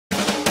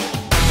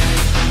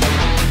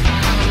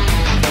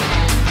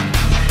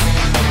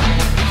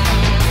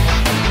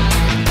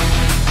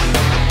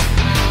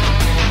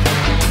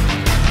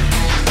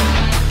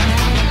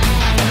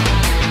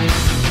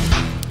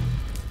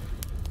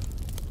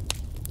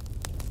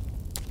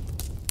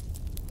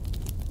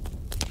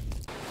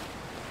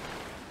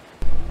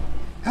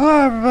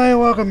Hello everybody,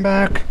 welcome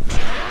back.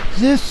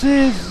 This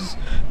is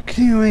a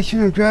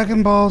continuation of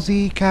Dragon Ball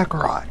Z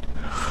Kakarot.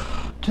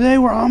 Today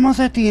we're almost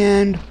at the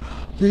end.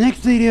 The next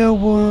video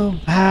will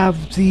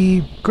have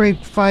the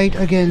great fight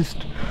against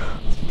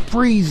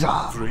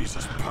Freeza,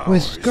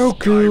 with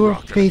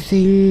Goku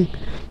facing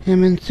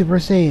him in Super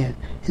Saiyan.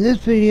 In this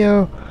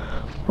video,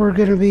 we're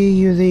going to be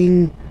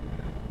using,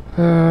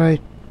 I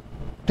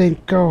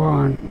think,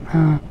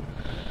 Gohan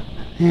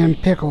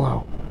and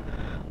Piccolo.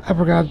 I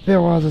forgot, it's been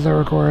a while since I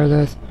recorded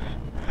this.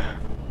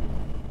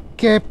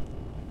 Okay,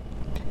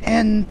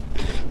 and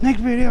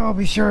next video I'll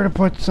be sure to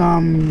put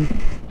some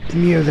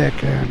music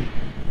in.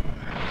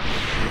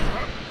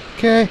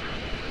 Okay,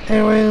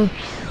 anyway,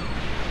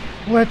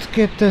 let's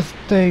get this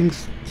thing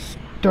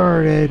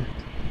started.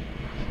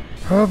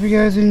 I hope you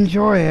guys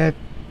enjoy it.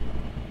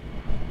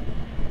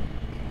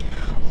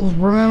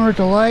 Remember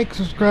to like,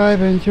 subscribe,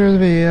 and share the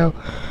video.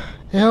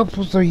 It helps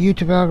with the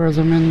YouTube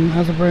algorithm, and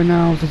as of right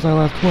now, since I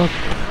last looked,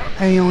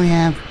 I only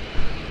have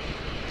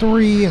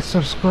 3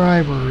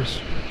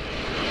 subscribers.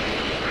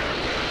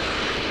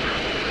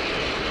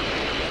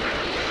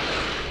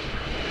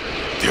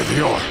 There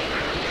they are.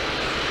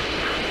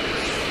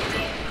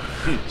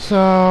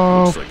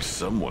 So looks like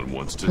someone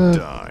wants to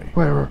die.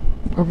 Whatever.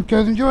 Hope you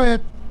guys enjoy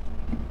it.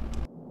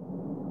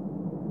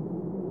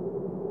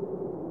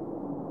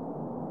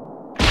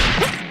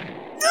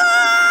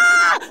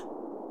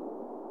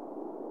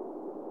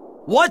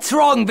 What's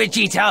wrong,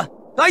 Vegeta?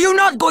 Are you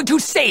not going to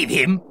save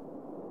him?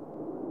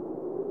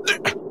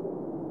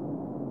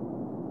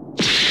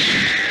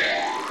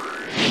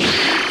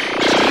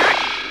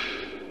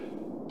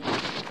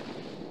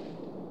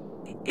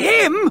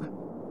 Him?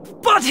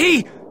 But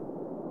he...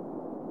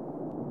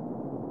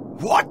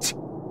 What?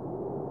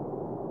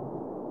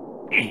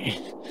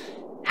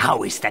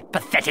 How is that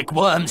pathetic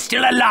worm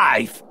still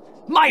alive?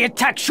 My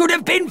attack should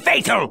have been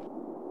fatal!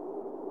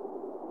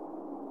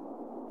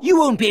 You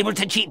won't be able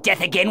to cheat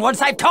death again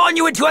once I've torn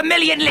you into a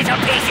million little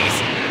pieces!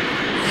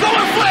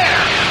 Solar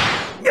flare!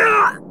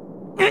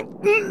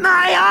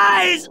 My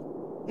eyes!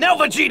 Now,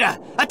 Vegeta,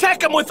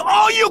 attack him with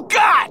all you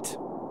got!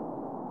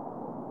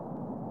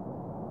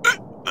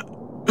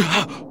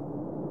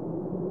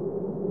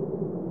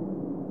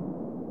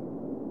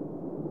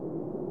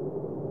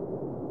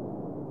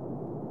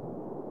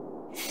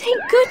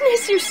 Thank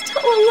goodness you're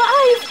still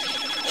alive!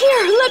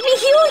 Here, let me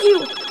heal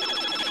you!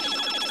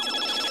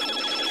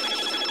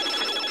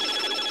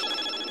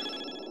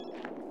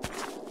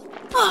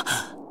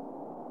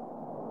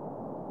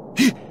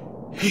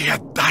 He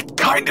had that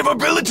kind of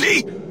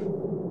ability?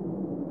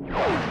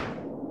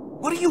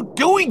 What are you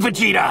doing,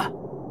 Vegeta?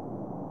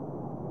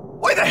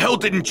 Why the hell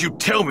didn't you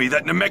tell me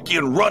that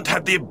Namekian Runt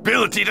had the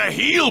ability to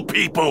heal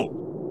people?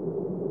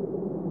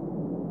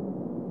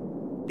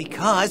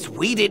 Because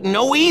we didn't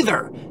know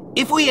either.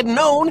 If we had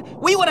known,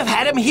 we would have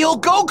had him heal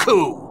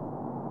Goku!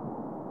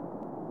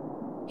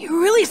 You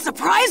really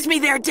surprised me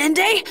there,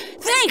 Dende!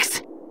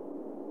 Thanks!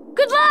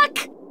 Good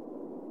luck!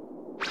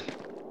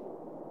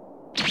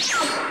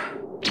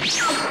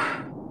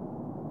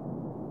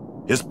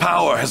 His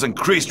power has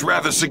increased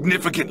rather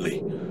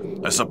significantly.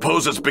 I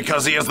suppose it's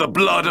because he has the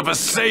blood of a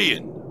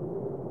Saiyan.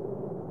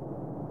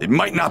 It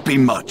might not be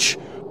much,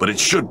 but it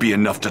should be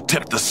enough to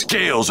tip the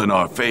scales in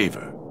our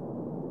favor.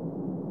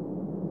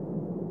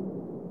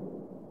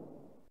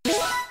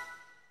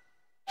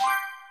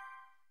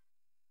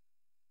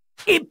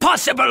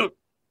 Impossible!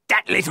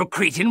 That little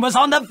cretin was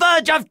on the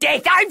verge of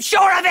death, I'm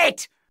sure of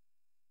it!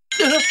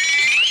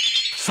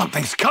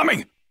 Something's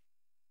coming!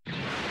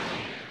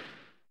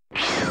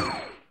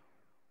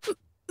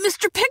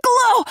 Mr.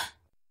 Piccolo!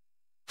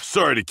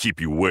 Sorry to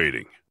keep you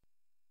waiting.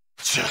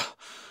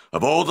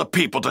 Of all the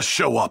people to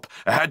show up,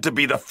 it had to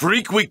be the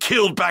freak we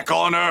killed back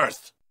on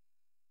Earth.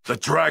 The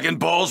Dragon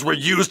Balls were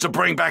used to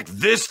bring back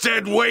this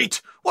dead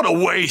weight? What a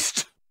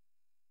waste!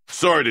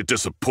 Sorry to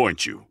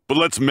disappoint you, but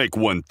let's make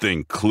one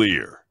thing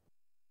clear.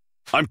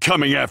 I'm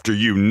coming after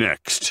you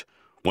next.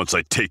 Once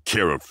I take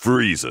care of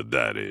Freeza,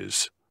 that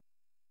is.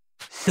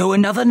 So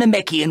another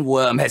Namekian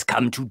worm has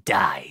come to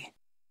die.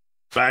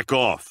 Back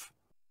off.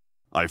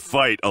 I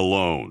fight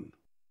alone.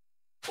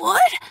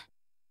 What?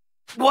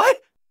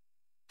 What?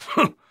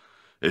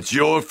 It's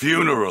your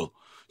funeral.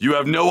 You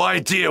have no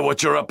idea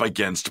what you're up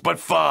against, but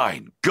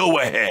fine. Go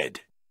ahead.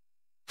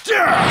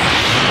 There's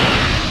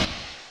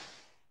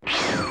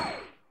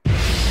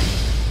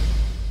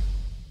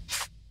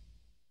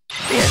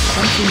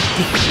something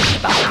different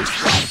about this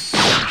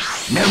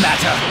one. No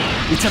matter,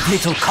 it's of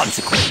little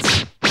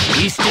consequence.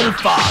 He's still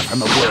far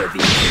from a worthy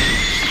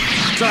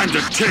king. Time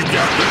to take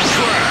out the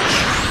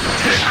trash!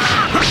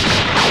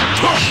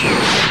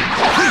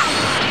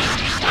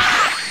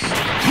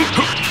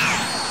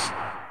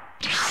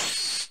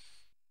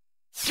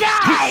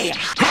 Die!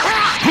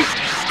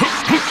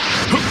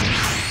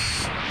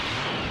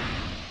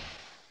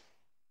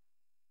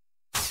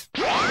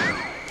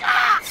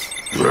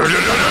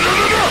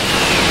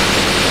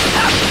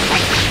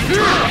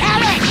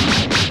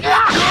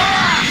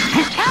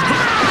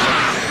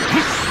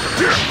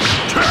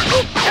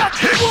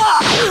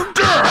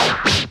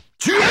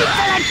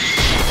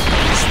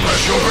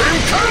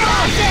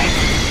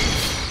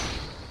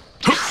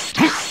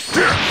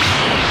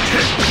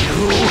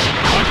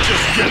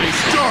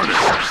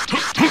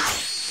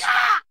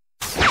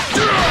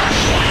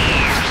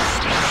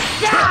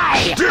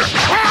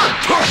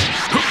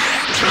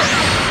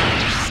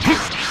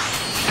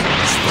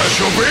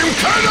 beam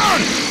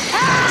cannon!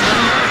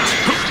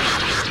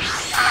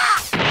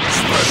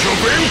 Special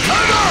beam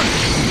cannon!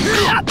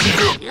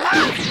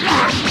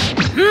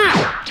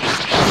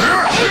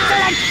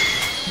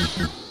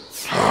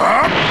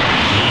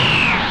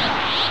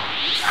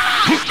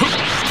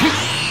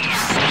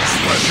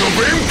 Special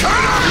beam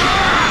cannon!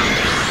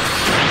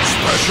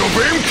 Special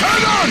beam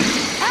cannon!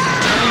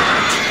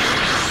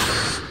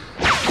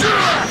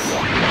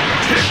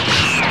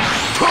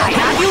 I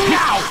have you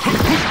now!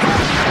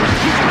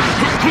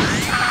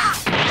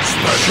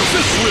 Special, is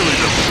this really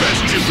the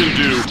best you can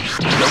do?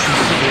 Looking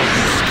to the world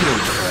of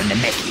skills for a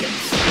Namekian.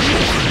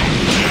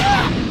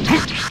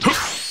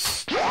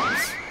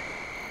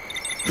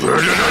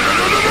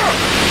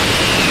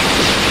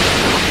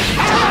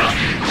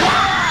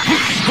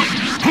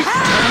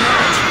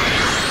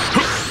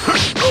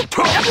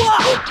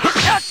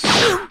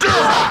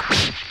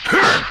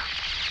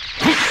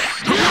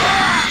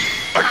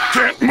 I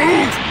can't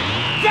move!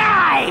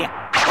 Die!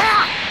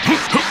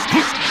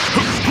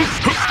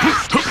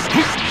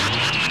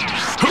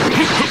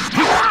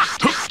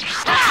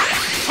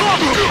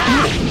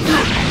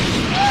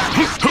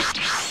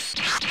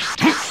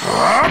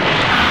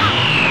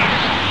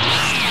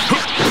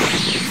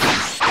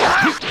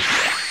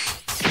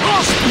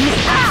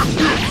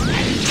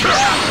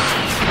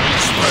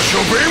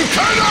 Special beam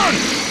cannon!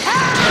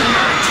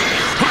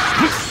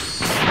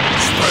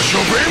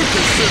 Special beam,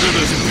 consider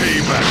this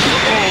payback for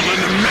all the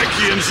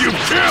Namekians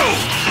you've killed!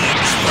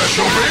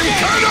 Special beam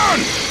cannon!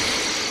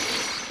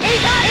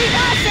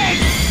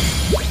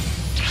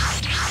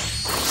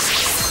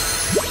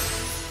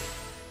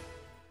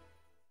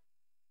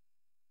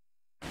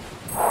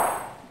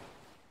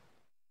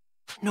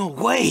 No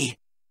way!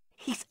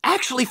 He's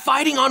actually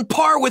fighting on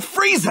par with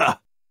Freeza!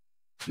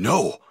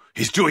 No,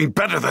 he's doing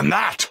better than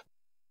that!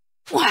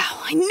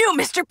 Wow, I knew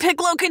Mr.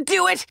 Piccolo could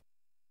do it!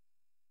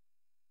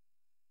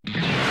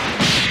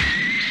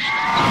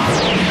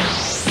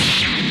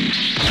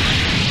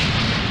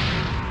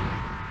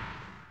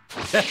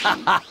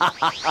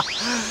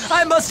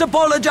 I must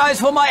apologize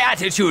for my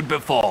attitude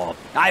before.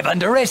 I've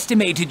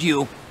underestimated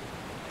you.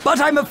 But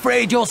I'm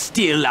afraid you're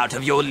still out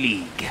of your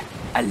league.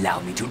 Allow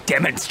me to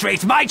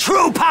demonstrate my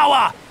true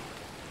power!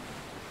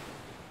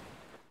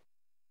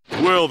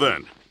 Well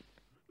then,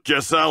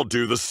 guess I'll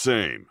do the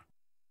same.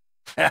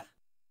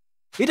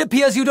 It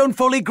appears you don't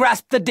fully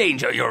grasp the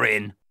danger you're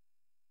in.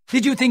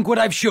 Did you think what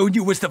I've shown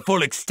you was the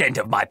full extent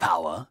of my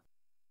power?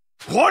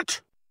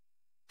 What?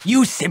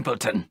 You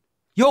simpleton.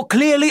 You're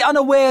clearly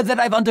unaware that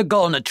I've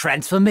undergone a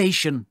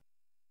transformation.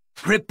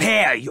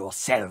 Prepare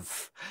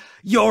yourself.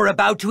 You're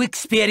about to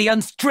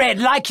experience dread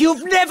like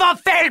you've never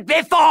felt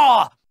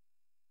before!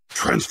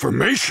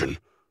 Transformation?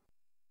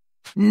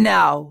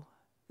 Now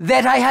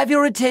that I have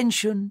your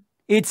attention,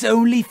 it's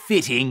only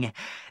fitting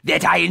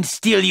that I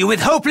instill you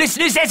with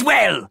hopelessness as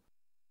well.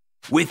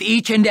 With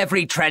each and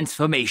every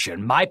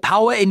transformation, my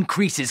power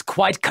increases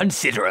quite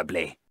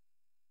considerably.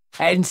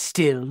 And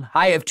still,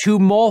 I have 2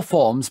 more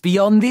forms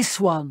beyond this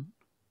one.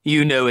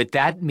 You know what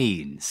that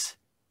means,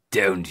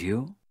 don't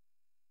you?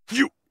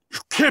 You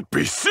can't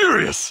be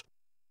serious!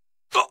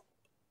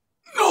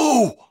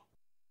 No!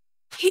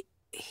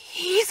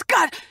 He's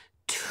got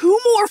 2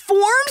 more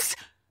forms?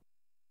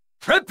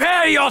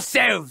 Prepare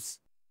yourselves!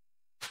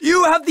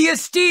 You have the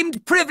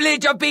esteemed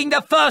privilege of being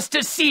the first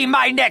to see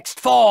my next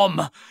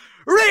form!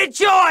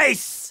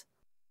 Rejoice!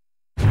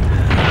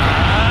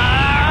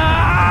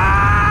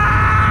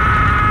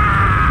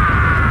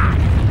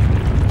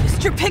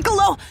 Mr.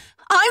 Piccolo,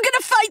 I'm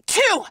gonna fight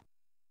too!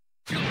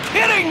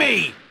 Kidding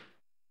me!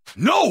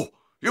 No!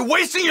 You're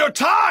wasting your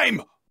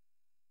time!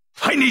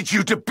 I need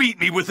you to beat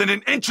me within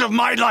an inch of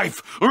my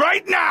life,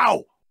 right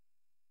now!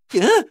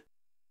 Huh?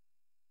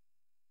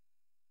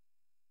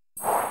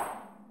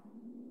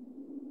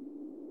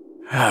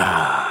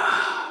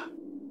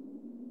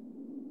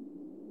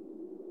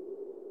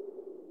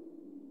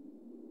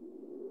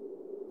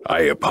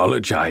 I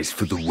apologize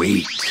for the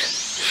wait.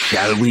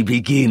 Shall we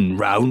begin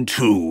round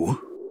 2?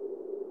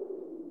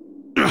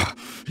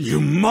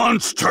 You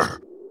monster!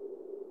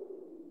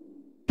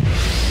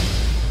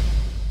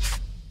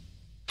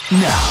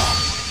 Now,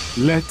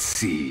 let's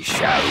see,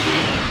 shall we?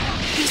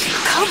 He's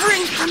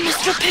recovering from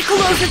Mr.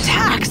 Piccolo's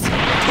attacks!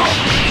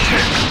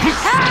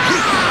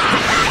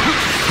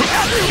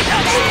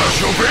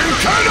 Special beam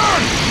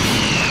cannon!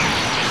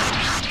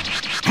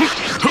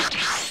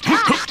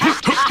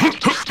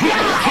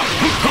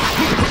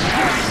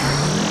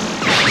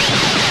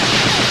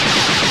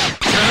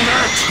 Damn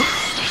it!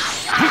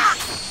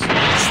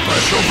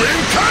 Special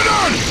beam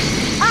cannon!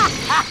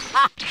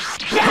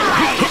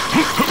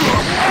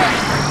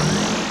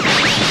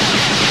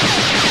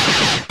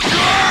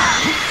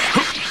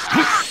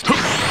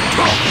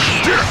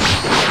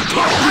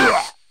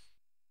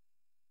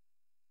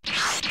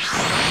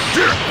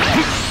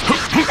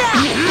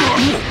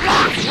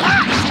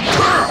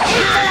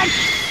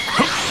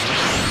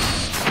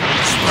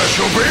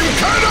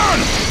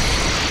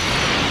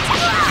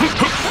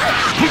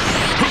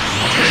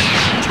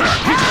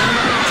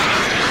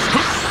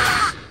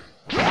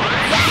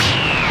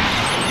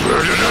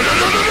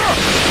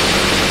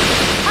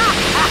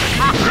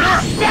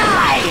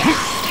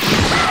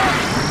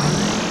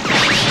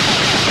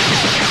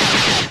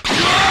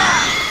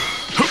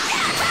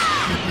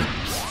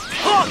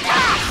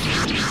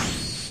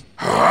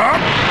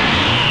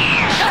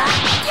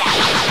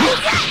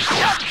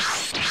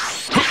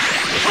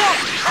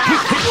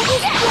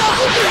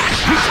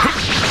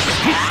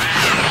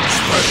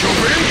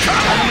 beam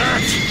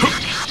cannon!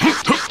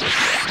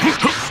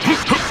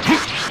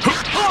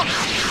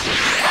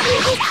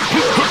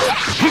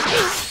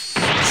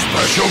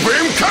 Special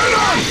beam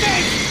cannon!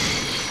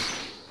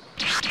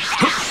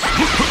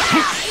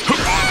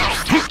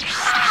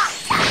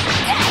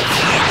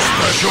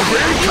 Special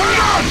beam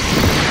cannon!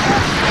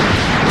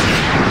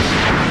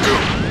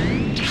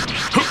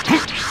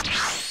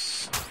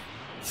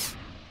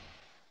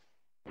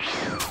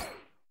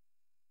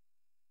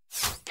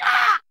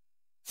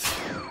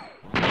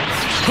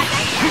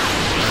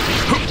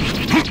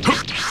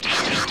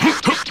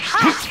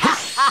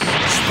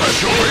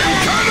 Special beam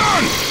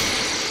cannon!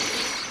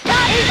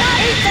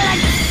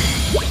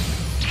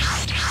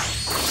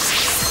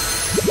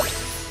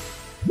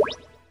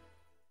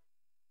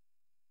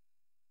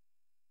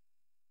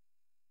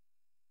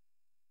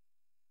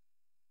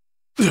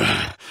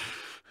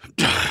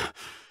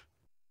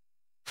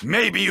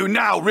 Maybe you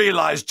now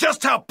realize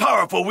just how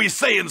powerful we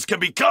Saiyans can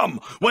become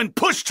when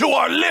pushed to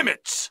our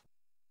limits!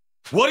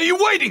 What are you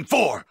waiting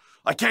for?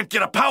 I can't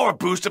get a power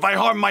boost if I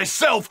harm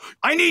myself.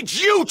 I need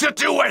you to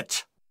do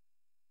it!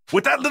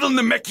 With that little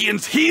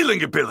Namekian's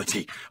healing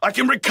ability, I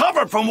can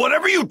recover from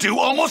whatever you do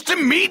almost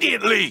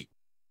immediately!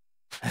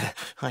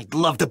 I'd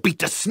love to beat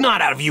the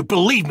snot out of you,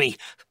 believe me,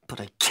 but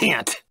I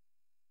can't.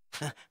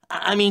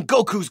 I mean,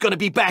 Goku's gonna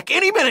be back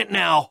any minute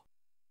now!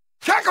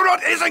 Kakarot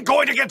isn't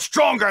going to get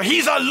stronger!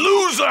 He's a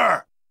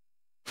loser!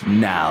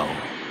 Now,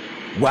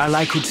 while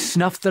I could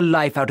snuff the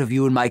life out of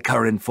you in my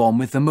current form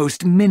with the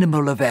most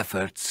minimal of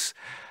efforts,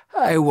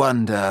 I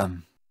wonder...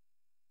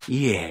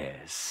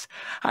 Yes,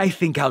 I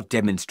think I'll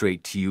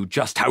demonstrate to you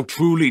just how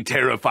truly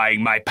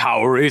terrifying my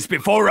power is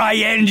before I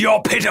end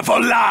your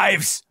pitiful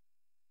lives!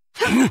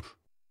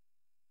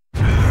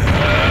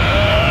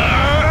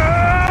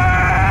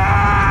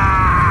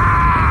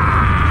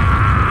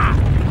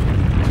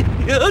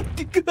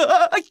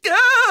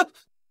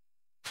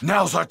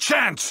 Now's our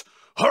chance!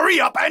 Hurry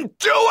up and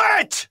do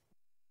it!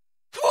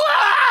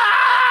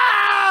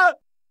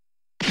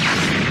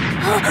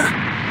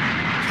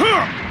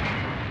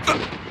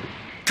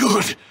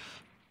 Good.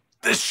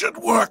 This should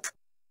work.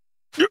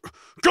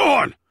 Go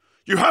on!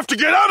 You have to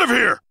get out of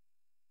here!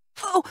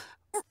 Oh,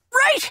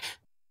 right!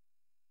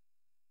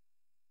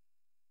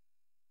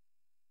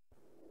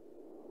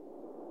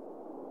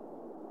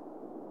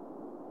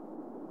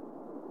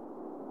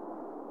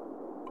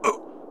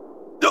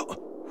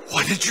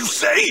 What did you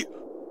say?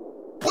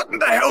 What in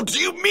the hell do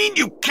you mean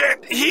you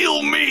can't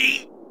heal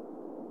me?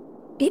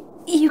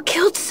 You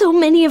killed so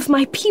many of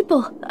my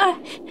people.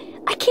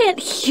 I can't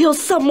heal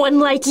someone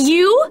like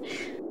you.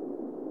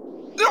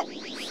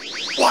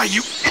 Why,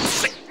 you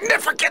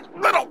insignificant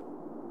little...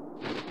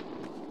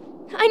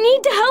 I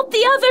need to help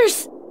the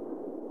others.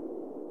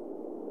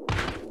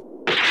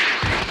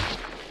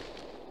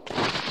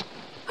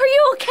 Are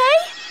you okay?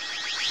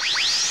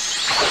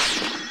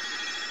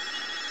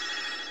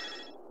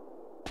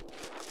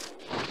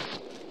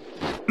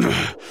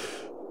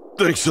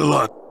 Thanks a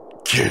lot,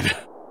 kid.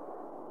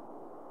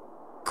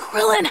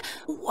 Krillin,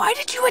 why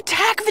did you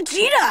attack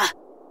Vegeta?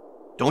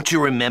 Don't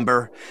you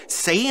remember?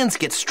 Saiyans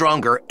get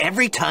stronger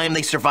every time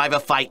they survive a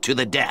fight to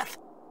the death.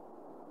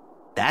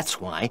 That's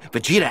why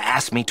Vegeta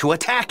asked me to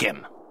attack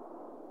him.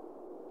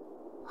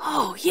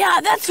 Oh,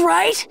 yeah, that's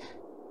right.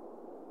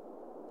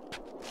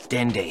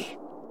 Dende,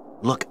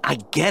 look, I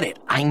get it.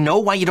 I know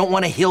why you don't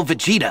want to heal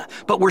Vegeta,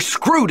 but we're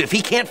screwed if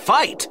he can't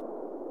fight.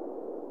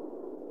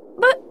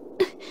 But...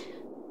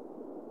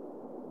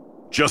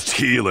 Just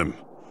heal him.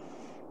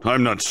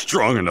 I'm not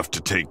strong enough to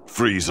take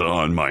Freeza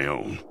on my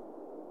own.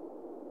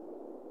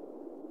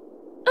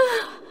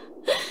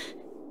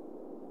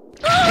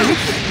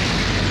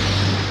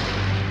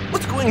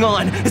 What's going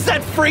on? Is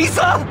that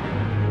Freeza?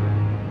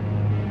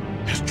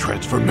 His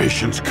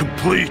transformation's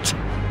complete.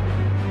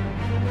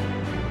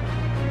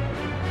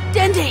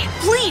 Dende,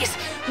 please!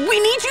 We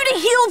need you to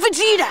heal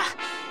Vegeta!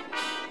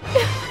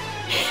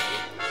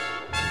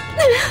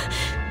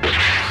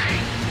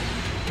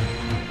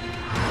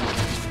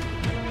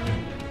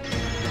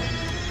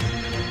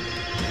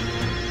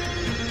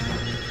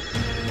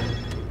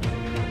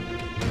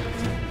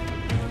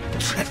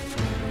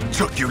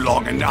 Took you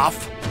long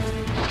enough.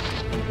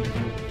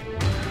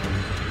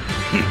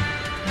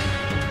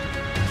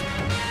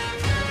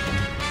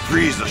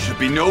 Freeza should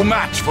be no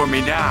match for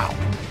me now.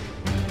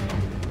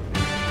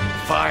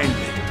 Finally,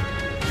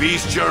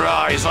 feast your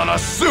eyes on a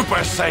Super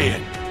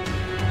Saiyan.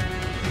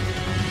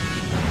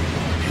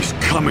 He's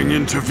coming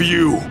into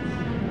view.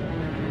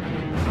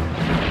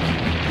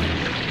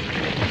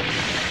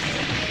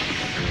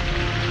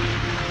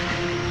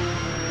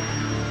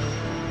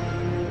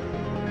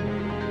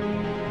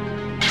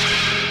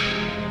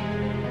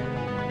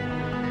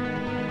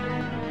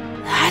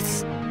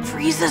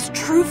 Frieza's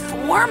true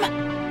form?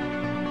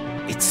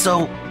 It's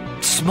so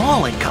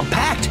small and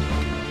compact,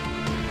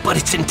 but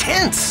it's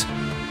intense.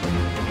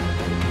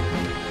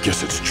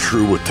 Guess it's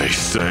true what they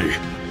say.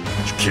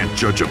 You can't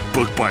judge a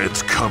book by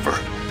its cover.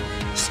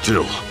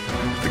 Still,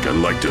 I think I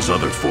liked his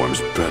other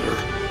forms better.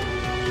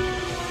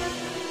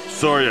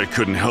 Sorry I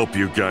couldn't help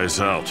you guys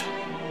out.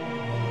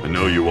 I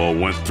know you all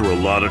went through a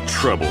lot of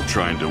trouble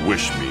trying to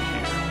wish me here.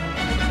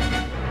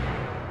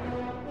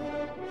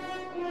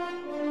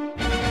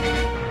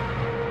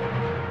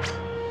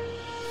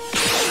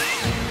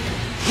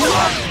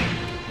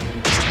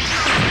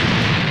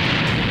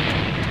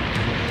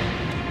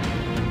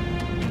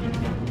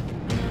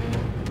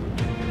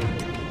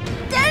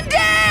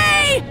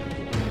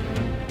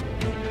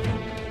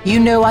 You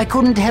know, I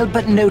couldn't help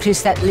but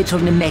notice that little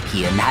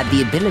Namekian had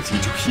the ability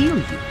to heal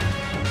you.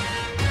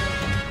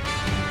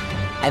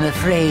 I'm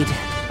afraid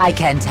I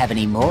can't have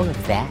any more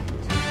of that.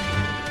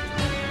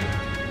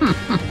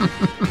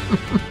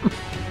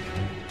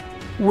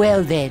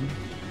 Well then,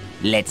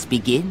 let's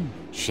begin,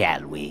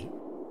 shall we?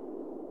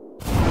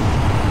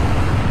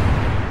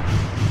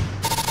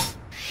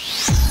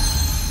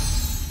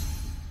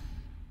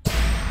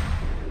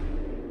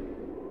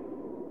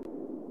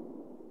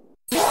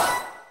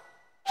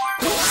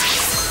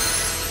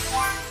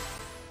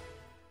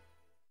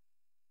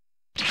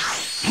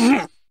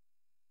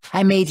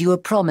 I made you a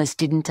promise,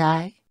 didn't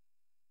I?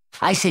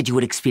 I said you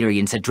would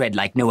experience a dread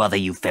like no other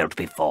you've felt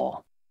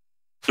before.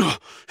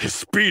 His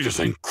speed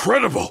is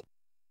incredible!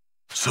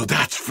 So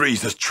that's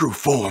Freeza's true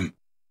form.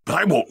 But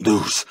I won't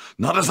lose,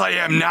 not as I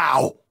am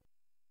now!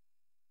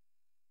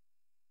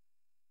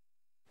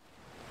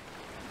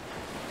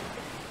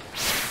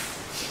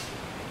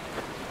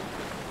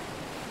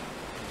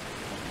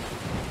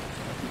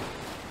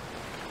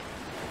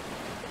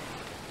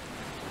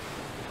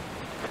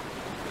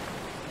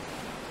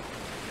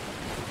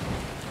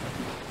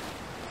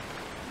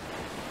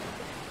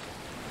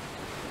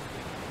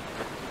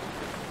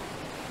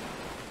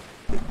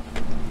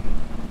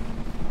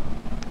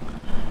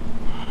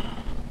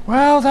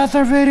 Well, that's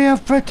our video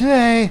for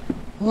today.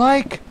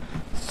 Like,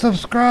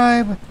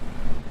 subscribe,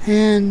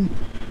 and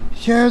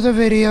share the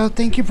video.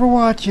 Thank you for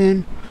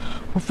watching.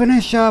 We'll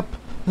finish up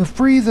the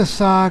Freeza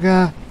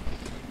saga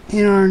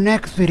in our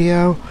next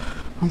video.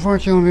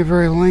 Unfortunately, it'll be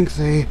very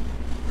lengthy.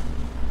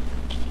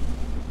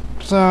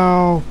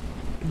 So,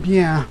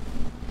 yeah.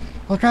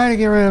 I'll try to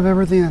get rid of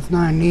everything that's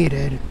not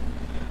needed.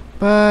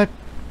 But,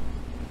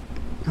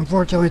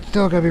 unfortunately, it's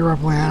still gonna be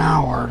roughly an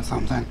hour or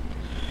something.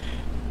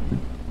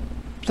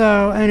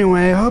 So,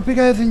 anyway, I hope you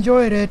guys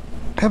enjoyed it.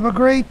 Have a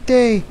great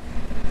day,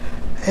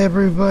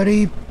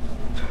 everybody.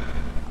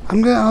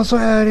 I'm gonna also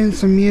add in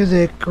some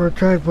music, or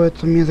try to put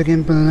some music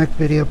in for the next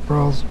video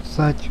for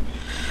such.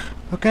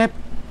 Okay?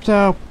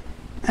 So,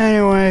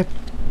 anyway,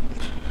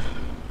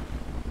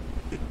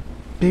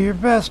 do your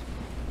best.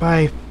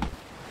 Bye.